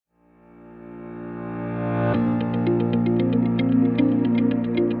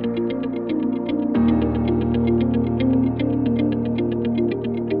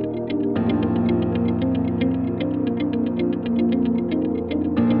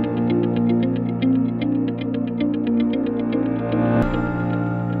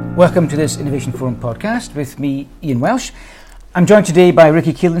Welcome to this Innovation Forum podcast with me, Ian Welsh. I'm joined today by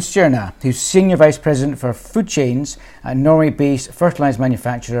Rikke Kyllenstjerna, who's Senior Vice President for Food Chains at Norway-based fertiliser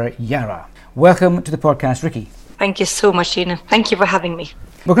manufacturer Yara. Welcome to the podcast, Rikke. Thank you so much, Ian. Thank you for having me.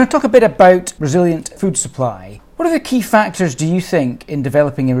 We're going to talk a bit about resilient food supply. What are the key factors, do you think, in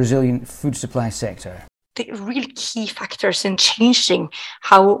developing a resilient food supply sector? The real key factors in changing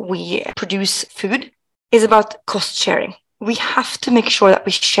how we produce food is about cost sharing. We have to make sure that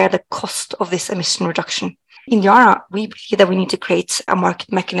we share the cost of this emission reduction. In Yara, we believe that we need to create a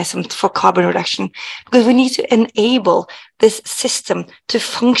market mechanism for carbon reduction because we need to enable this system to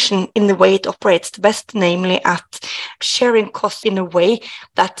function in the way it operates the best, namely at sharing costs in a way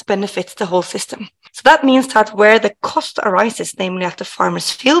that benefits the whole system. So that means that where the cost arises, namely at the farmer's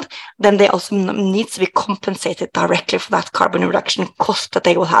field, then they also need to be compensated directly for that carbon reduction cost that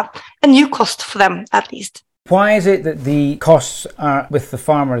they will have, a new cost for them at least. Why is it that the costs are with the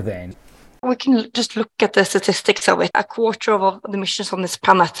farmer then? We can just look at the statistics of it. A quarter of the emissions on this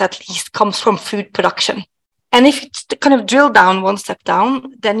planet at least comes from food production. And if you kind of drill down one step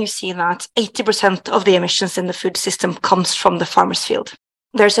down, then you see that 80% of the emissions in the food system comes from the farmer's field.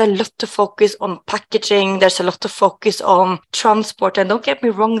 There's a lot of focus on packaging. There's a lot of focus on transport. And don't get me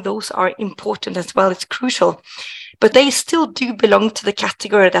wrong, those are important as well. It's crucial. But they still do belong to the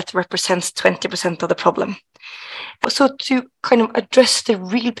category that represents 20% of the problem. So to kind of address the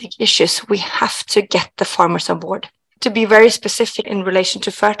real big issues, we have to get the farmers on board. To be very specific in relation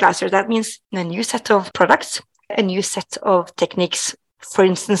to fertilizer, that means a new set of products, a new set of techniques, for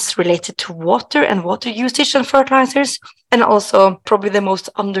instance, related to water and water usage on fertilizers, and also probably the most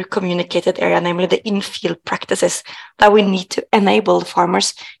under-communicated area, namely the in-field practices that we need to enable the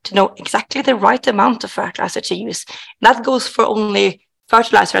farmers to know exactly the right amount of fertilizer to use. That goes for only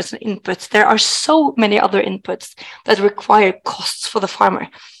fertilizer as an input. There are so many other inputs that require costs for the farmer.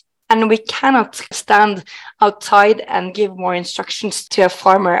 And we cannot stand outside and give more instructions to a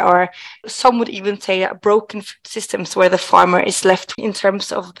farmer, or some would even say broken food systems where the farmer is left in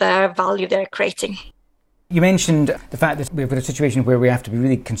terms of the value they're creating. You mentioned the fact that we've got a situation where we have to be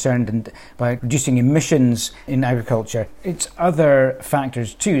really concerned about reducing emissions in agriculture. It's other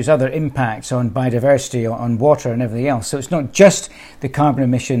factors too, it's other impacts on biodiversity, on water and everything else. So it's not just the carbon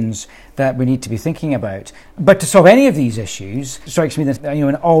emissions that we need to be thinking about. But to solve any of these issues, it strikes me that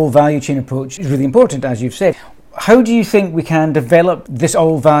an all value chain approach is really important, as you've said. How do you think we can develop this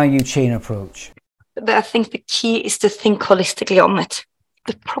all value chain approach? I think the key is to think holistically on it.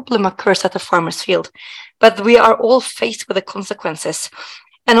 The problem occurs at the farmer's field, but we are all faced with the consequences.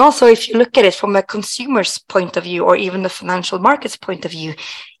 And also, if you look at it from a consumer's point of view, or even the financial market's point of view,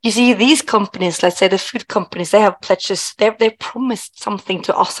 you see these companies, let's say the food companies, they have pledges, they promised something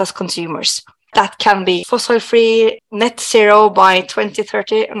to us as consumers. That can be fossil-free, net zero by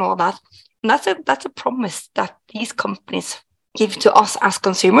 2030 and all that. And that's a promise that these companies give to us as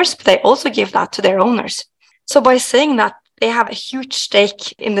consumers, but they also give that to their owners. So by saying that, they have a huge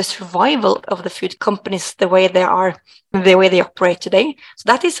stake in the survival of the food companies, the way they operate today. So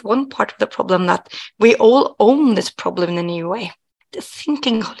that is one part of the problem, that we all own this problem in a new way.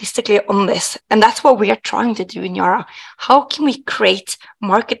 Thinking holistically on this, and that's what we are trying to do in Yara. How can we create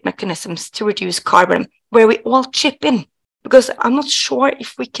market mechanisms to reduce carbon where we all chip in? Because I'm not sure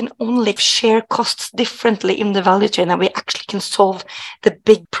if we can only share costs differently in the value chain, and we actually can solve the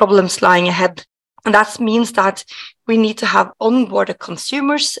big problems lying ahead. And that means that we need to have onboarded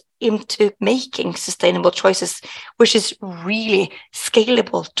consumers into making sustainable choices, which is really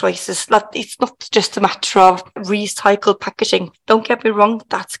scalable choices. It's not just a matter of recycled packaging. Don't get me wrong,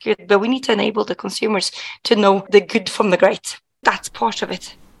 that's good. But we need to enable the consumers to know the good from the great. That's part of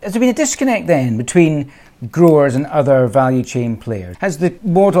it. Has there been a disconnect then between growers and other value chain players? Has the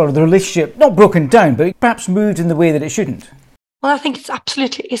model or the relationship not broken down, but perhaps moved in the way that it shouldn't? Well, I think it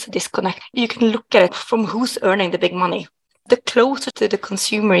absolutely is a disconnect. You can look at it from who's earning the big money. The closer to the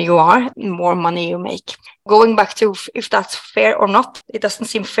consumer you are, the more money you make. Going back to if that's fair or not, it doesn't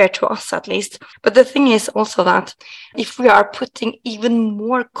seem fair to us at least. But the thing is also that if we are putting even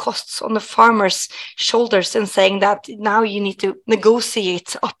more costs on the farmers' shoulders and saying that now you need to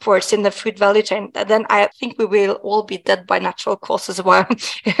negotiate upwards in the food value chain, then I think we will all be dead by natural causes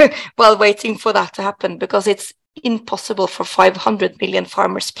while waiting for that to happen, because it's impossible for 500 million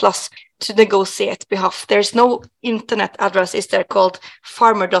farmers plus to negotiate behalf. There's no internet address, is there, called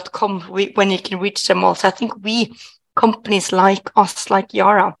farmer.com when you can reach them all. So I think we, companies like us, like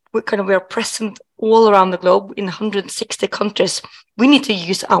Yara, we are present all around the globe in 160 countries. We need to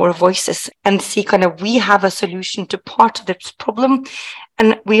use our voices and see we have a solution to part of this problem.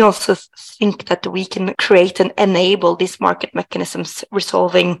 And we also think that we can create and enable these market mechanisms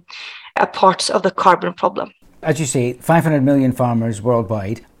resolving parts of the carbon problem. As you say, 500 million farmers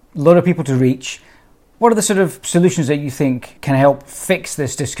worldwide, a lot of people to reach. What are the sort of solutions that you think can help fix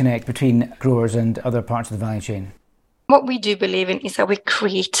this disconnect between growers and other parts of the value chain? What we do believe in is that we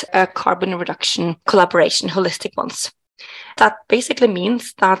create a carbon reduction collaboration, holistic ones. That basically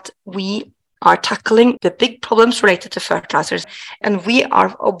means that we are tackling the big problems related to fertilizers. And we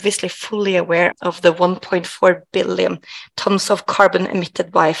are obviously fully aware of the 1.4 billion tons of carbon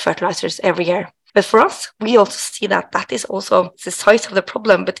emitted by fertilizers every year. But for us, we also see that that is also the size of the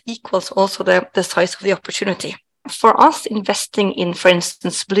problem, but equals also the size of the opportunity. For us, investing in, for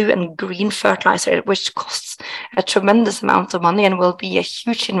instance, blue and green fertilizer, which costs a tremendous amount of money and will be a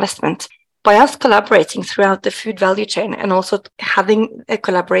huge investment, by us collaborating throughout the food value chain and also having a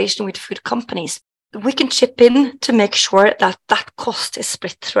collaboration with food companies, we can chip in to make sure that that cost is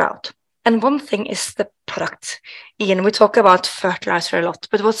split throughout. And one thing is the product. Ian, we talk about fertilizer a lot,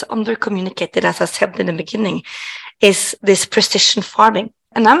 but what's under-communicated, as I said in the beginning, is this precision farming.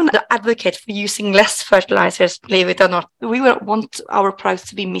 And I'm an advocate for using less fertilizers, believe it or not. We don't want our products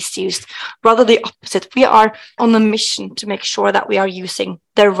to be misused. Rather the opposite. We are on a mission to make sure that we are using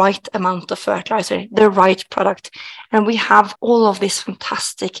the right amount of fertilizer, the right product. And we have all of this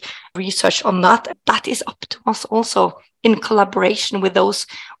fantastic research on that. That is up to us also in collaboration with those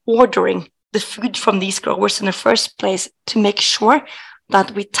ordering the food from these growers in the first place to make sure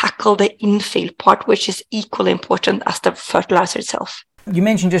that we tackle the in-field part, which is equally important as the fertilizer itself. You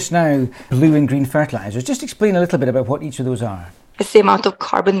mentioned just now blue and green fertilizers. Just explain a little bit about what each of those are. It's the amount of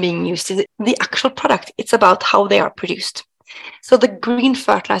carbon being used. The actual product, it's about how they are produced. So the green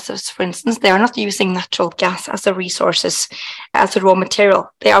fertilizers, for instance, they are not using natural gas as a resources, as a raw material.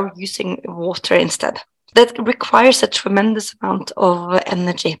 They are using water instead. That requires a tremendous amount of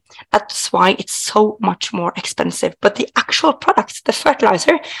energy. That's why it's so much more expensive. But the actual product, the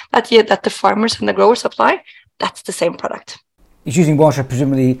fertilizer that the farmers and the growers apply, that's the same product. It's using water,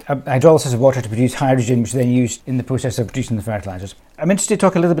 presumably hydrolysis of water to produce hydrogen, which is then used in the process of producing the fertilizers. I'm interested to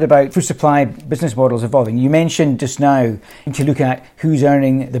talk a little bit about food supply business models evolving. You mentioned just now to look at who's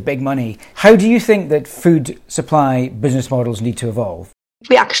earning the big money. How do you think that food supply business models need to evolve?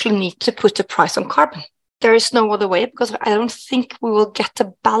 We actually need to put a price on carbon. There is no other way, because I don't think we will get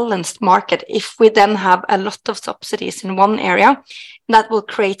a balanced market if we then have a lot of subsidies in one area. That will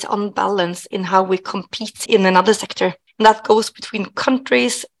create unbalance in how we compete in another sector. And that goes between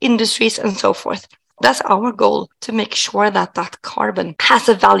countries, industries, and so forth. That's our goal, to make sure that that carbon has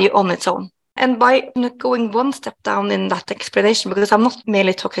a value on its own. And by going one step down in that explanation, because I'm not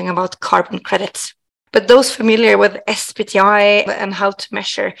merely talking about carbon credits, but those familiar with SBTi and how to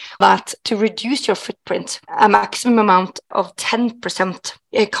measure that, to reduce your footprint, a maximum amount of 10%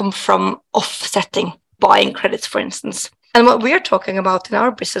 come from offsetting, buying credits, for instance. And what we are talking about in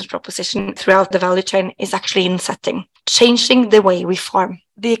our business proposition throughout the value chain is actually insetting, changing the way we farm.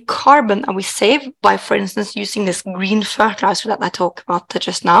 The carbon that we save by, for instance, using this green fertilizer that I talked about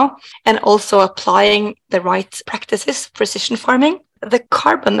just now, and also applying the right practices, precision farming, the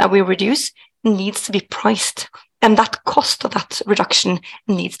carbon that we reduce needs to be priced. And that cost of that reduction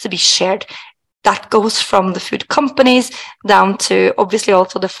needs to be shared. That goes from the food companies down to obviously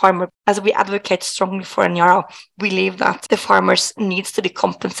also the farmer. As we advocate strongly for in Yara, we believe that the farmers needs to be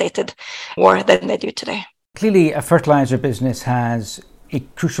compensated more than they do today. Clearly, a fertiliser business has a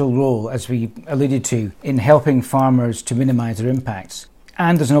crucial role, as we alluded to, in helping farmers to minimise their impacts.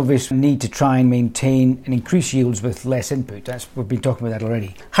 And there's an obvious need to try and maintain and increase yields with less input. We've been talking about that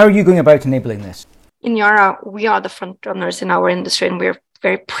already. How are you going about enabling this? In Yara, we are the front runners in our industry, and we're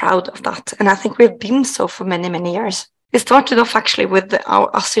very proud of that. And I think we've been so for many, many years. It started off actually with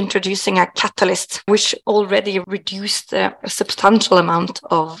us introducing a catalyst, which already reduced a substantial amount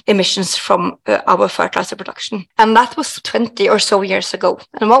of emissions from our fertilizer production. And that was 20 or so years ago.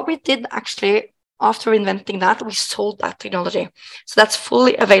 And what we did actually, after inventing that, we sold that technology. So that's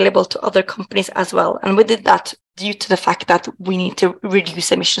fully available to other companies as well. And we did that due to the fact that we need to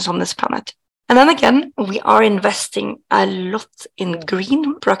reduce emissions on this planet. And then again, we are investing a lot in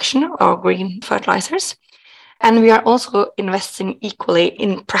green production or green fertilizers. And we are also investing equally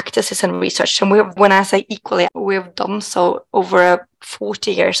in practices and research. And when I say equally, we've done so over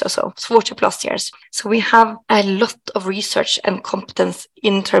 40 years or so, 40 plus years. So we have a lot of research and competence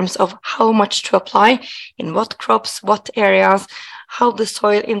in terms of how much to apply, in what crops, what areas, how the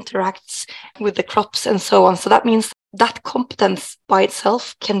soil interacts with the crops and so on. So that means that competence by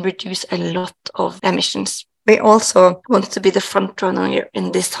itself can reduce a lot of emissions. We also want to be the front runner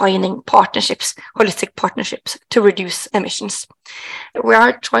in designing partnerships, holistic partnerships, to reduce emissions. We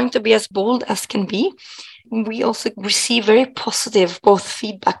are trying to be as bold as can be. We also receive very positive both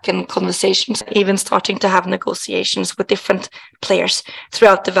feedback and conversations, even starting to have negotiations with different players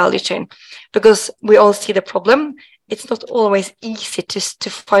throughout the value chain, because we all see the problem. It's not always easy to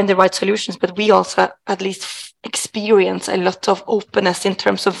find the right solutions, but we also at least experience a lot of openness in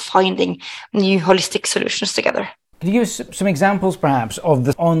terms of finding new holistic solutions together. Can you give us some examples perhaps of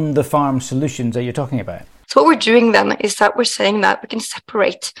the on-the-farm solutions that you're talking about? So what we're doing then is that we're saying that we can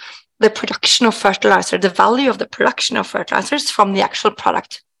separate the production of fertilizer, the value of the production of fertilizers from the actual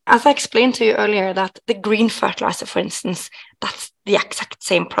product. As I explained to you earlier, that the green fertilizer, for instance, that's the exact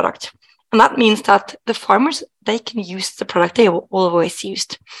same product. And that means that the farmers, they can use the product they have always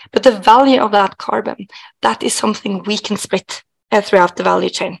used. But the value of that carbon, that is something we can split throughout the value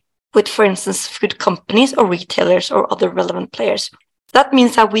chain with, for instance, food companies or retailers or other relevant players. That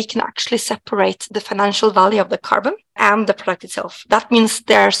means that we can actually separate the financial value of the carbon and the product itself. That means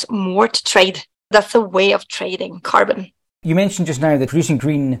there's more to trade. That's a way of trading carbon. You mentioned just now that producing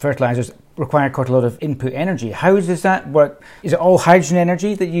green fertilizers require quite a lot of input energy. How does that work? Is it all hydrogen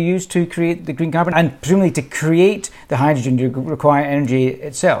energy that you use to create the green carbon? And presumably to create the hydrogen, you require energy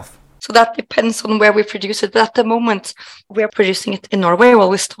itself? So that depends on where we produce it. But at the moment, we're producing it in Norway.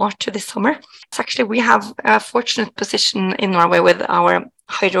 Well, we start this summer. It's actually, we have a fortunate position in Norway with our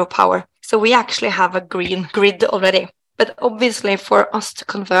hydropower. So we actually have a green grid already. But obviously, for us to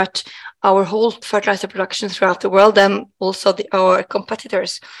convert our whole fertilizer production throughout the world and also our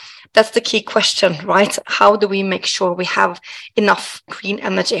competitors, that's the key question, right? How do we make sure we have enough green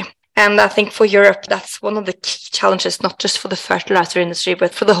energy? And I think for Europe, that's one of the key challenges, not just for the fertilizer industry,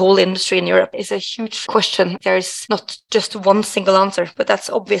 but for the whole industry in Europe. It's a huge question. There is not just one single answer, but that's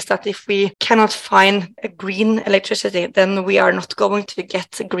obvious that if we cannot find a green electricity, then we are not going to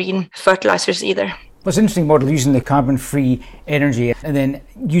get green fertilizers either. Well, it's an interesting model, using the carbon-free energy and then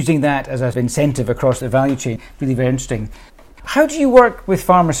using that as an incentive across the value chain. Really very interesting. How do you work with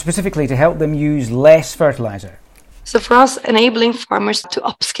farmers specifically to help them use less fertilizer? So for us, enabling farmers to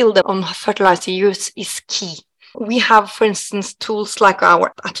upskill them on fertilizer use is key. We have, for instance, tools like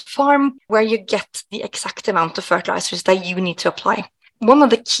our at farm, where you get the exact amount of fertilizers that you need to apply. One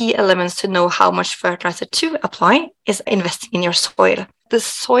of the key elements to know how much fertilizer to apply is investing in your soil. The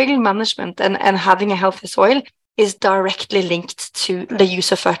soil management and having a healthy soil is directly linked to the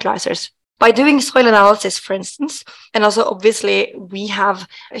use of fertilizers. By doing soil analysis, for instance, and also obviously we have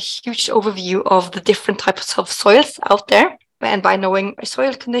a huge overview of the different types of soils out there. And by knowing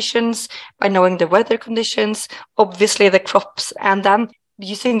soil conditions, by knowing the weather conditions, obviously the crops, and then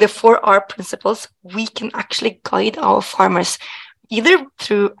using the 4R principles, we can actually guide our farmers either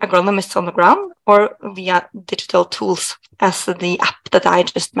through agronomists on the ground or via digital tools as the app that I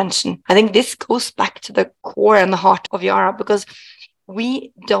just mentioned. I think this goes back to the core and the heart of Yara, because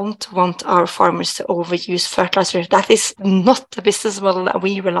we don't want our farmers to overuse fertilizer. That is not the business model that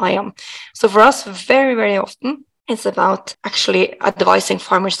we rely on. So for us, very, very often, it's about actually advising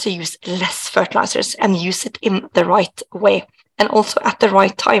farmers to use less fertilizers and use it in the right way and also at the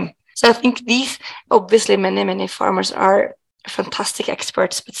right time. So I think these, obviously, many farmers are fantastic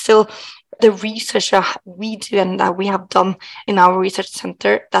experts, but still the research that we do and that we have done in our research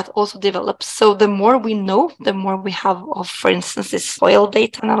center, that also develops. So the more we know, the more we have of, for instance, this soil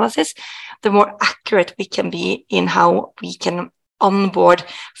data analysis, the more accurate we can be in how we can onboard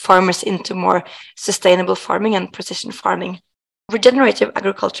farmers into more sustainable farming and precision farming. Regenerative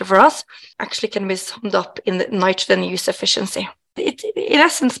agriculture for us actually can be summed up in the nitrogen use efficiency. It in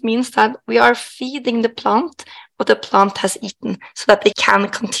essence means that we are feeding the plant what the plant has eaten so that they can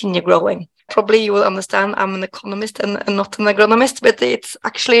continue growing. Probably you will understand I'm an economist and not an agronomist, but it's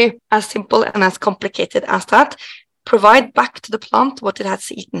actually as simple and as complicated as that. Provide back to the plant what it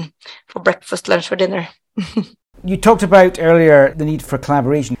has eaten for breakfast, lunch, or dinner. You talked about earlier the need for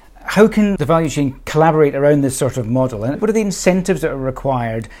collaboration. How can the value chain collaborate around this sort of model? And what are the incentives that are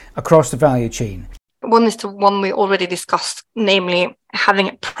required across the value chain? One is the one we already discussed, namely having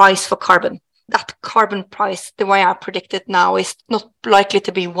a price for carbon. That carbon price, the way I predict it now, is not likely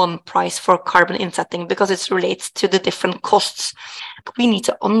to be one price for carbon insetting because it relates to the different costs. We need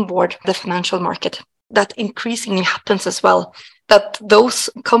to onboard the financial market. That increasingly happens as well, that those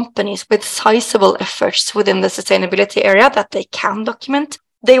companies with sizable efforts within the sustainability area that they can document,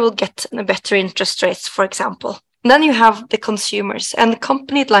 they will get better interest rates, for example. And then you have the consumers and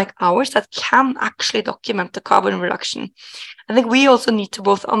companies like ours that can actually document the carbon reduction. I think we also need to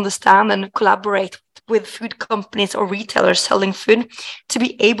both understand and collaborate with food companies or retailers selling food to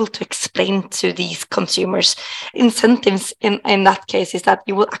be able to explain to these consumers. Incentives in that case is that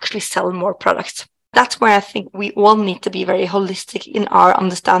you will actually sell more products. That's where I think we all need to be very holistic in our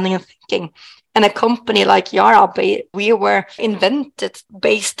understanding and thinking. And a company like Yara, we were invented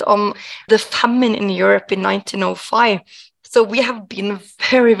based on the famine in Europe in 1905. So we have been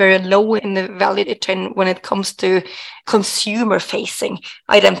very, very low in the value chain when it comes to consumer-facing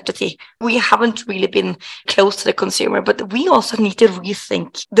identity. We haven't really been close to the consumer, but we also need to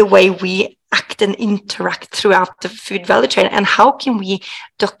rethink the way we act and interact throughout the food value chain. And how can we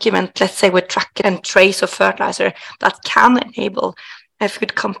document, let's say, with track and trace of fertilizer that can enable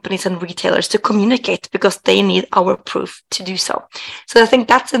food companies and retailers to communicate, because they need our proof to do so. So I think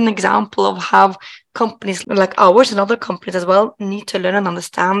that's an example of how companies like ours and other companies as well need to learn and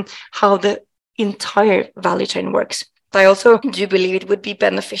understand how the entire value chain works. I also do believe it would be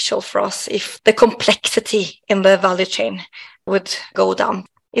beneficial for us if the complexity in the value chain would go down.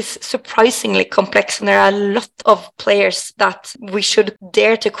 It's surprisingly complex, and there are a lot of players that we should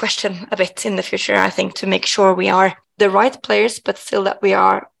dare to question a bit in the future, I think, to make sure we are the right players, but still that we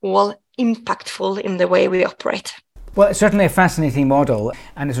are all impactful in the way we operate. Well, it's certainly a fascinating model,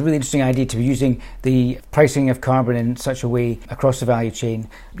 and it's a really interesting idea to be using the pricing of carbon in such a way across the value chain.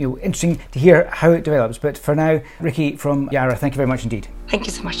 Interesting to hear how it develops. But for now, Rikke from Yara, thank you very much indeed. Thank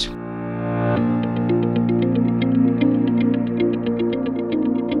you so much.